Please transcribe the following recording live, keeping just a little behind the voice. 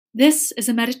This is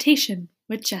a meditation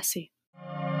with Jesse.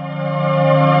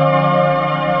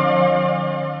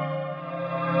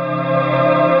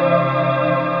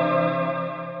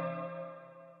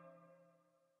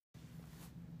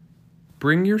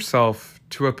 Bring yourself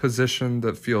to a position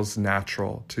that feels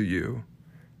natural to you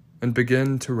and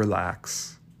begin to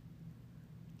relax.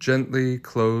 Gently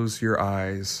close your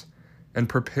eyes and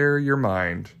prepare your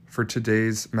mind for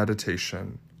today's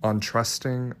meditation on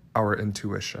trusting our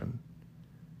intuition.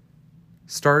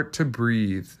 Start to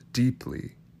breathe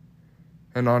deeply,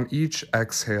 and on each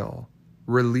exhale,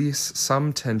 release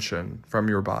some tension from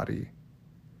your body.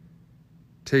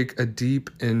 Take a deep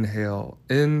inhale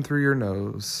in through your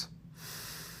nose,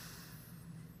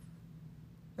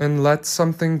 and let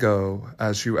something go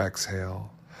as you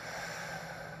exhale.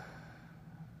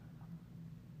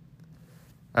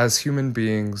 As human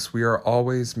beings, we are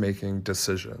always making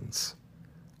decisions,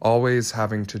 always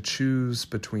having to choose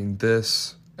between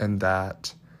this and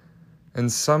that,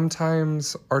 and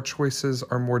sometimes our choices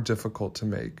are more difficult to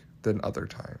make than other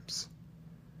times.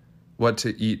 What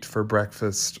to eat for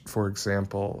breakfast, for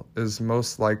example, is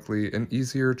most likely an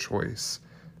easier choice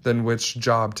than which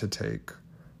job to take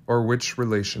or which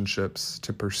relationships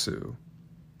to pursue.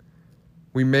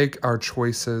 We make our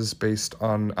choices based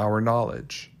on our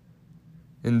knowledge.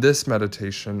 In this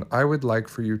meditation, I would like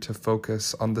for you to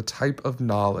focus on the type of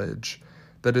knowledge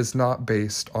that is not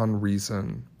based on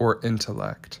reason or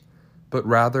intellect, but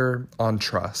rather on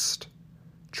trust,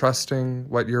 trusting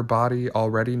what your body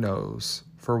already knows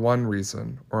for one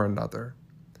reason or another.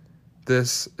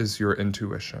 This is your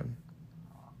intuition.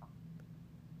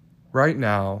 Right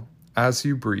now, as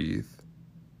you breathe,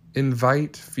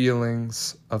 invite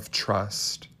feelings of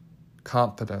trust,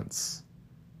 confidence,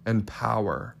 and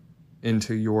power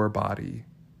into your body.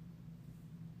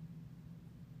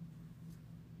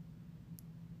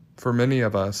 For many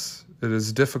of us, it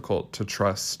is difficult to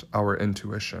trust our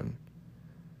intuition.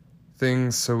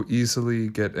 Things so easily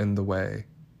get in the way.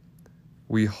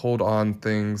 We hold on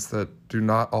things that do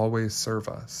not always serve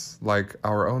us, like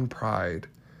our own pride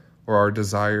or our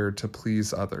desire to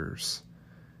please others,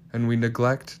 and we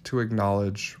neglect to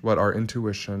acknowledge what our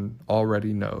intuition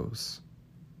already knows.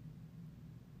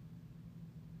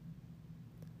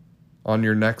 On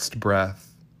your next breath,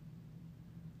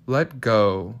 let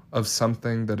go of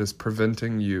something that is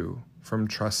preventing you from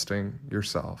trusting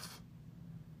yourself.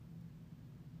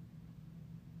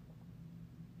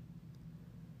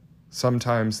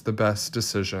 Sometimes the best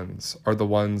decisions are the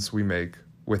ones we make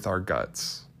with our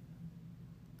guts.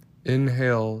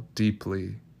 Inhale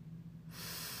deeply.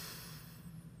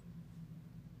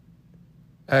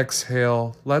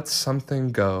 Exhale, let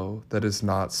something go that is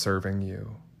not serving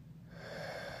you.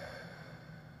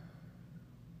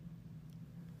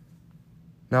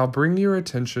 Now bring your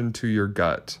attention to your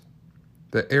gut,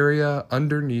 the area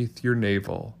underneath your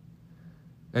navel,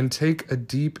 and take a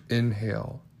deep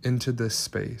inhale into this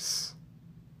space.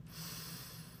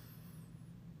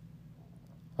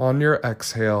 On your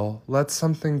exhale, let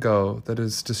something go that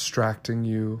is distracting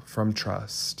you from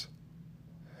trust.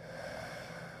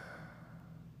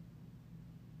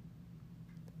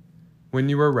 When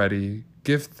you are ready,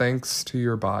 give thanks to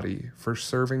your body for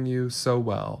serving you so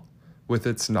well with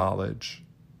its knowledge,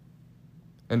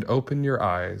 and open your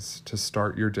eyes to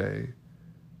start your day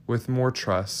with more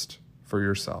trust for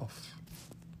yourself.